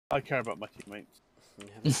I care about my teammates. Yeah,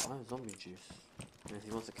 I have zombie juice. And if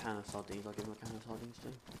he wants a can of sardines, I'll give him a can of sardines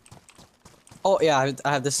too. Oh yeah,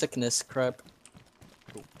 I have the sickness crap.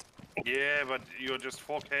 Cool. Yeah, but you're just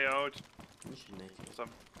 4k out. You should make it.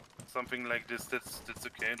 Something like this. That's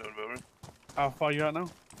okay. Don't worry. How far are you at now?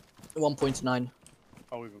 1.9.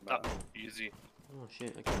 Oh, even better. Easy. Oh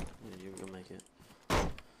shit, okay. Yeah, you'll make it.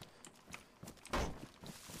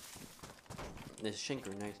 There's shin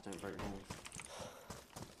grenades, don't break rules.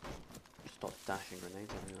 Stop dashing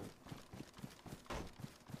grenades everywhere.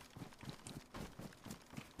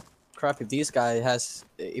 Crap! If these guys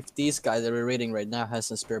that we're reading right now has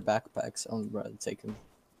some spare backpacks, I'll rather take them.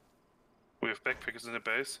 We have backpackers in the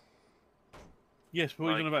base. Yes, but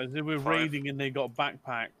what you're about is if we're 5. raiding and they got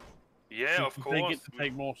backpack. Yeah, so of course. They get to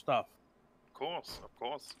take more stuff. Of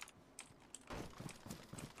course.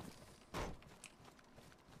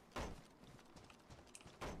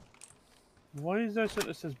 Why is there something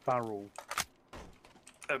that says barrel?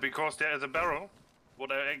 Because there is a barrel.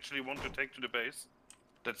 What I actually want to take to the base.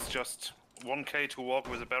 That's just 1k to walk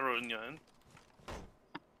with a barrel in your hand.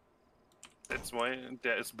 That's why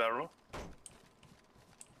there is barrel.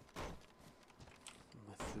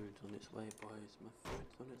 My food's on its way, boys. My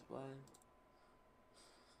food's on its way.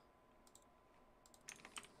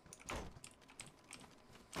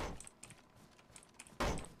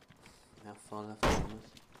 How far left on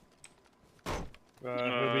this? We'll be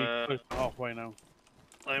close to halfway now.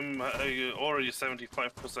 I'm already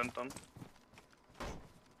 75% done.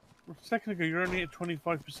 A second ago, you're only at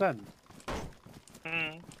 25%.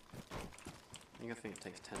 I think it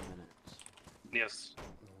takes 10 minutes. Yes.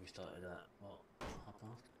 We started at, what,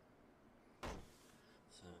 1:30?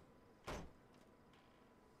 So...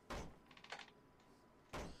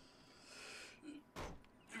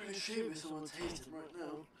 It would be a shame if someone tasted him right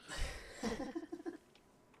now.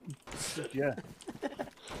 Yeah.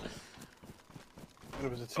 If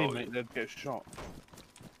it was a teammate, they'd get shot.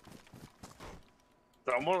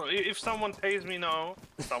 If someone tastes me now,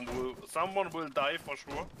 someone will die for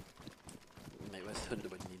sure. Mate, where's Thunder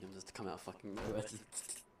when you need him just to come out fucking nowhere?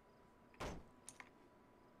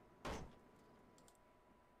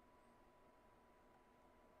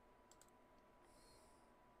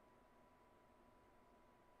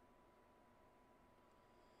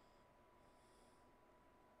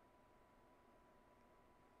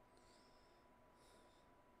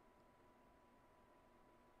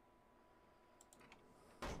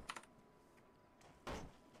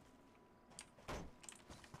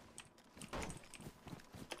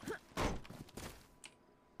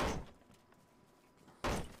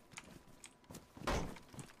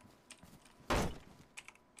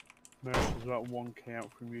 Meredith is about 1k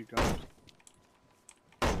out from you guys.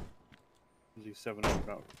 Is he 700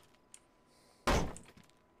 out?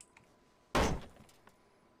 How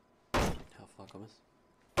far, Thomas?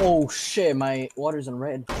 Oh shit! My water's in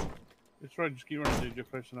red. It's right, just keep running, dude. You're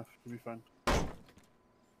close enough to be fine.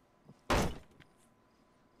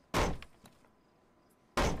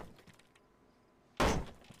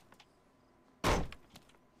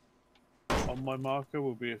 On my marker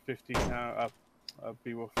will be a 15 now.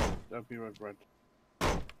 Bwaf. Be red.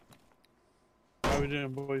 How we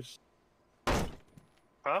doing, boys?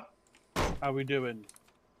 Huh? How we doing?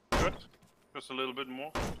 Good. Just a little bit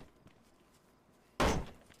more. 2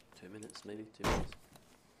 minutes, maybe 2 minutes.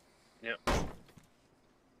 Yep.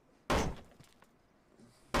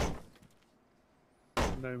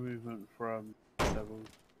 No movement from Devils.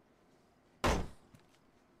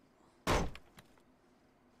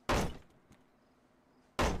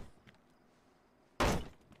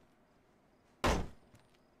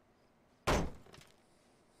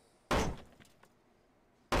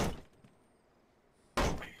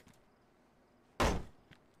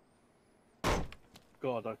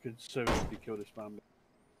 God, I could so easily kill this man.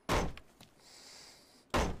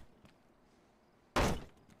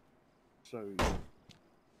 So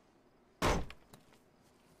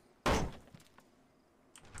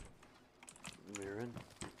We're in.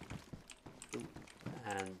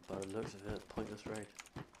 And by the looks of it, pointless raid.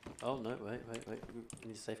 Oh no, wait. We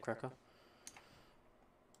need a safe cracker.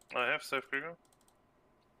 I have safe trigger.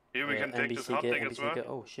 Here we can take this NBC hot get, thing NBC as well. get.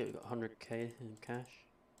 Oh shit, we got 100k in cash.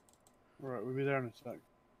 right, we'll be there in a sec.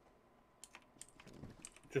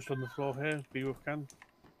 Just on the floor here, Bwaf can.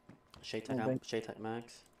 Shaytak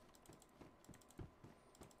mags.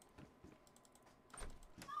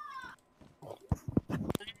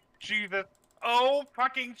 Jesus. Oh,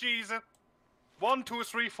 fucking Jesus. 1, 2,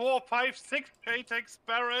 3, 4, 5, 6 J-Tex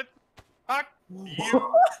Barrett. Fuck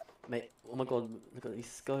you. Mate, oh my god, look at these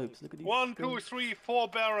scopes. Look at these 1, scopes. 2, 3, 4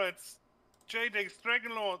 Barretts. J-Tex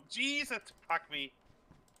Dragonlord. Jesus, fuck me.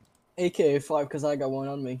 AK-5 because I got one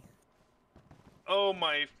on me. Oh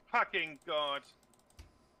my fucking god.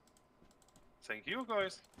 Thank you,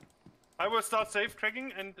 guys. I will start safe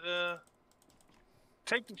tracking and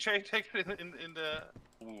take the take it in the.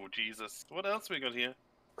 Oh Jesus! What else we got here?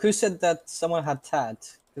 Who said that someone had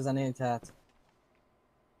tat? Because I need a tat.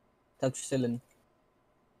 Tetracillin.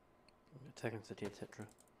 Taken City, etc.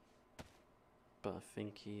 But I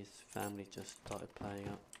think his family just started playing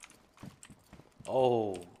up.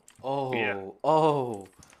 Oh, oh, Yeah. oh,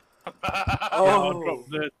 Yeah, I'll oh, drop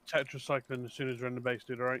the tetracycline as soon as we're in the base,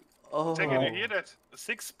 dude. All right. oh. Tekken, you hear that?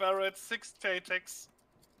 6 Barretts, 6 J-Techs.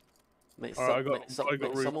 Mate, Alright, I got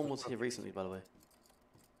mate, room someone for was stuff. here recently, by the way.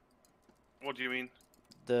 What do you mean?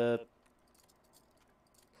 The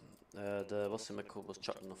what's it called was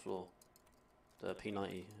chucked on the floor. The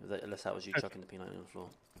P90. Unless that was you chucking the P90 on the floor.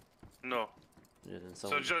 No. Yeah, then So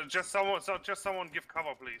someone. just someone give cover,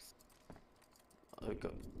 please. Oh,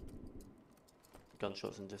 got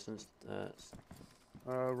gunshots in distance.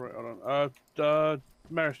 Right, hold on.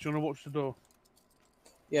 Maris, do you want to watch the door?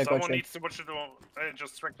 Yeah, Someone gotcha. needs to watch the door.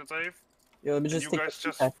 Just track the safe. Yeah, let me And just you take guys the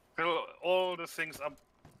just tat. fill all the things up.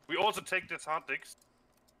 We also take this hard disks.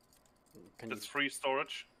 Can you It's free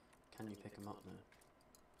storage. pick him up now?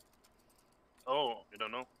 Oh, you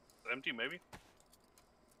don't know. Empty, maybe?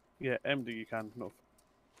 Yeah, empty you can. Not.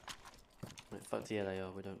 Mate, fuck the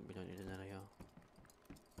LAR. We don't need an LAR.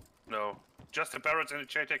 No. Just the Barretts and the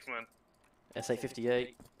J-Techs, man.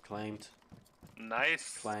 SA-58 claimed.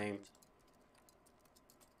 Nice. Claimed.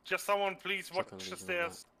 Just someone please Chuck watch on the these on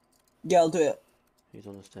stairs. Yeah, I'll do it. He's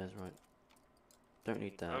on the stairs, right? Don't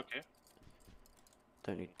need that. Okay.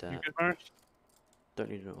 Don't need You that. good, Maris? Don't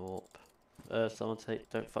need an AWP. Someone take.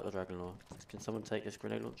 Don't fuck the Dragon Law. Can someone take this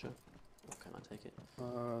grenade launcher? Or can I take it? No.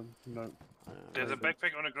 I don't know. There's a Maybe.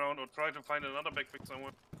 backpack on the ground, or try to find another backpack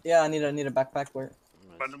somewhere. Yeah, I need a backpack. Where?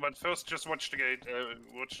 Nice. But first, just watch the gate.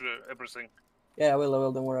 Watch everything. Yeah, I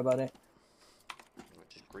will. Don't worry about it.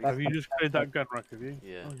 Just grief. Have you just cleared that gun rack? Have you?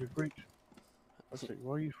 Yeah. Oh, you're great. That's it.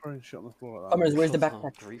 Why are you throwing shit on the floor like that? Summers, where's the Oh,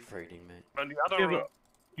 backpack? grief raiding, mate. On the other Yeah, room. but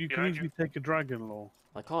you can Behind easily take a dragon law.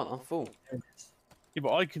 I can't. I'm full. There it is. Yeah,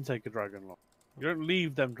 but I can take a dragon law. You don't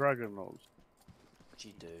leave them dragon laws. What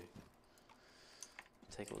you do?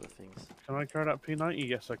 Take all the things. Can I carry that P90?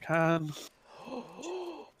 Yes, I can.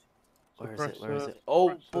 Where is press, it? Where is uh, it? Oh,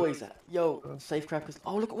 press, boys! Yo, uh, safe crackers.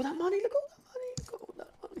 Oh, look at all that money! Look at all that money! Look at all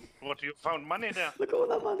that money! What, you found money there? Look at all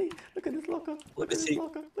that money! Look at this locker! Look at me this see.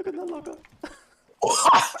 locker! Look at that locker!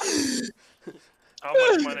 How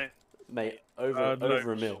much money? Mate, over no.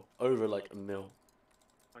 over a mil. Over like a mil.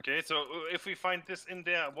 Okay, so if we find this in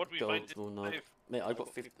there, what we find Gold in will the not. safe? Mate, I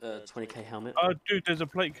got 20k helmet. Dude, there's a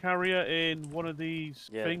plate carrier in one of these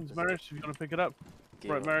Yeah, things, there's Maris, if you want to pick it up.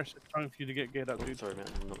 Gear Right, up. Maris, it's time for you to get geared up, Oh, dude. sorry, man.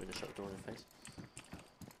 I'm not going to shut the door in your face.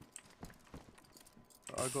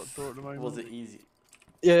 I got door at the moment. Was it easy?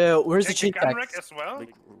 Yeah, where's the Take cheat gun pack? rack as well?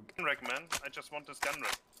 Like, Gun rack, man. I just want this gun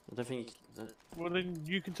rack. I don't think. Well, then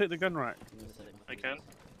you can take the gun rack. I can.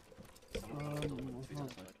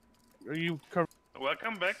 Are you covered?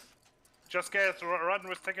 Welcome back. Just get run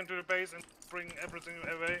with Tekken to the base and bring everything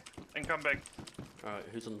away and come back. Alright,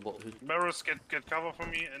 who's on what? Who's... Maros, get cover for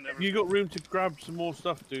me and everything. You got room to grab some more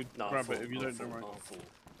stuff, dude. No, I'm grab full, it if you I'm don't, full, don't worry. I'm full.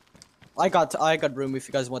 I got room if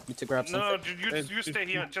you guys want me to grab something. No, you stay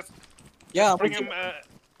here. Just Yeah, I'm bring with him.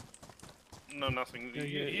 you. No, nothing. Yeah,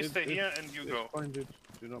 You stay here and you go. It's fine, dude.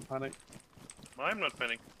 Do not panic. I'm not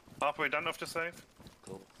panicking. Halfway done of the safe.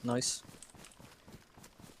 Cool. Nice.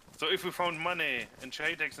 So if we found money and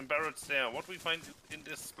J-Techs and Barretts there, what we find in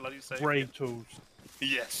this bloody safe? Raid tools.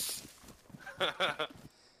 Yes.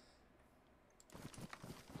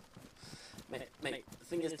 Mate, the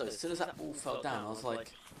thing is though, as soon as that all fell down, I was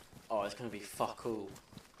like, oh, it's gonna be fuck all.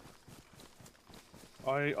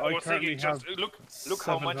 I was currently thinking, have just look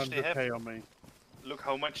how much they have. 700k on me. Look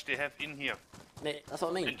how much they have in here. Mate, that's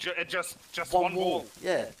what I mean. And just One one wall. wall.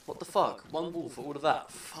 Yeah, what the fuck? One wall for all of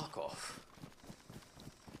that. Fuck off.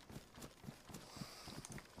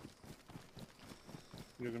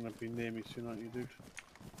 You're gonna be near me soon, aren't you, dude?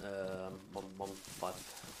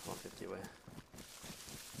 150 away.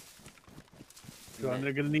 So I'm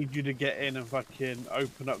gonna need you to get in and fucking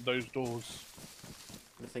open up those doors.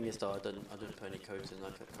 The thing is though, I didn't put any codes in. I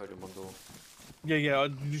put code in one door. Yeah, I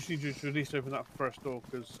just need you to at least open that first door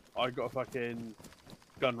because I got a fucking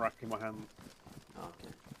gun rack in my hand. Oh,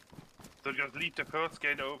 okay. So just leave the first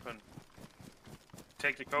gate open.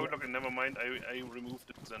 Take the code lock and never mind, I removed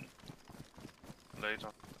it then. Later.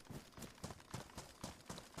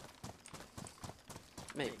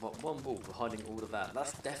 Mate, what, one wall for hiding all of that?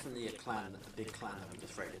 That's definitely a clan, a big clan that we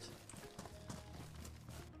just raided.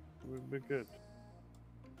 We're good.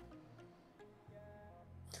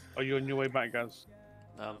 Are you on your way back, guys?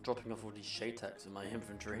 I'm dropping off all these shade tags in my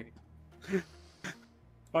inventory.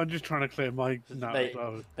 I'm just trying to clear my nut as Mate,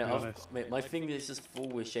 well, to be honest. mate, my finger is just full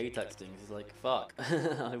with shade tags things. It's like, fuck.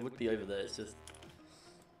 I would be over there, it's just...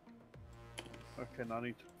 Okay, now I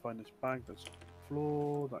need to find this bag that's on the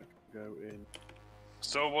floor that can go in.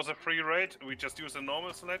 So it was a free raid. We just used a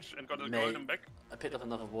normal sledge and got a Mate. golden back. I picked up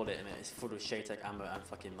another wallet and it's full of shade tag ammo and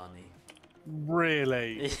fucking money.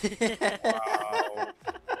 Really? Wow.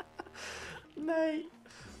 Mate,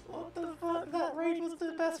 what the fuck? That raid was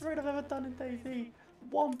the best raid I've ever done in DayZ.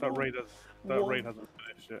 One That ball, raid hasn't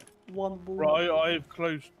finished yet. one ball. Right, I've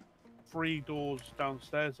closed 3 doors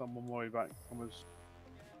downstairs. I'm on my way back.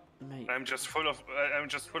 Mate, I'm just full of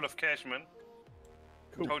cash, man.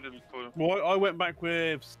 Cool. Totally full. Well, I went back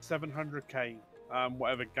with 700k.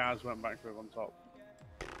 Whatever Gaz went back with on top.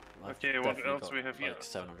 I've Okay, what definitely else got we have here? like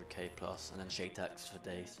 700k plus, and then shade tags for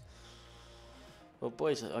days. Well,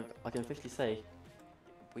 boys, I can officially say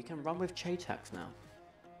we can run with shade tags now.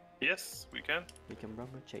 Yes, we can. We can run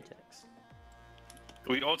with shade tags.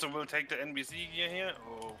 We also will take the NBC gear here.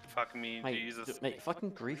 Oh, fuck me, Mate, Jesus. mate,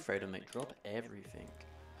 fucking grief raider, mate, drop everything.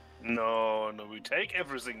 No, we take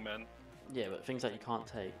everything, man. Yeah, but things that you can't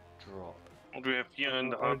take, drop. What do we have here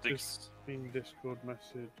in the I hard just disks? seen Discord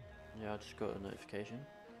message. Yeah, I just got a notification.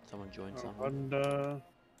 Someone joined something. Hunter.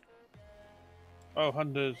 Oh,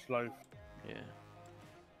 Hunter's loaf. Yeah.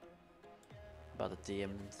 About the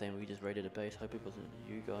DM saying we just raided a base. Hope it wasn't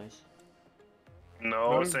you guys.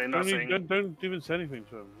 No, say nothing. Don't even say anything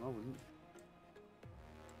to him. I wouldn't.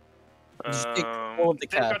 Just take all of the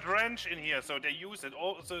They've cash. got ranch in here, so they use it.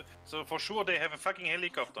 Also, so for sure they have a fucking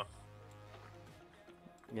helicopter.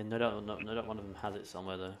 Yeah, no doubt one of them has it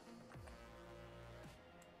somewhere though.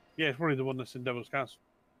 Yeah, it's probably the one that's in Devil's Castle.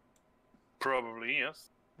 Probably, yes.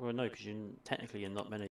 Well, no, because technically you're not meant to